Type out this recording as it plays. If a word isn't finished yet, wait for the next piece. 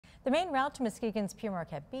The main route to Muskegon's Pere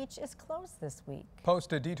Marquette Beach is closed this week.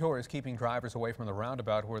 Posted detour is keeping drivers away from the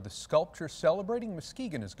roundabout where the sculpture celebrating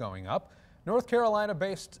Muskegon is going up. North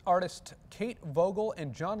Carolina-based artist Kate Vogel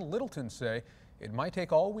and John Littleton say it might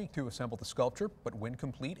take all week to assemble the sculpture, but when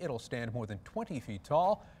complete, it'll stand more than 20 feet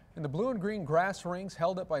tall. And the blue and green grass rings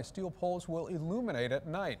held up by steel poles will illuminate at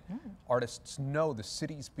night. Artists know the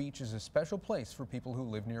city's beach is a special place for people who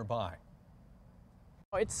live nearby.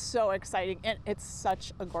 It's so exciting, and it's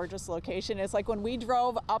such a gorgeous location. It's like when we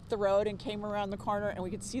drove up the road and came around the corner and we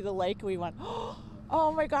could see the lake, we went,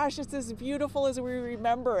 oh my gosh, it's as beautiful as we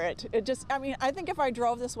remember it. I think if I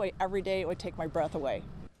drove this way every day, it would take my breath away.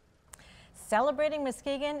 Celebrating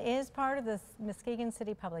Muskegon is part of the Muskegon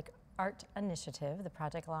City Public Art Initiative. The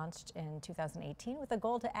project launched in 2018 with a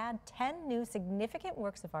goal to add 10 new significant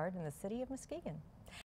works of art in the city of Muskegon.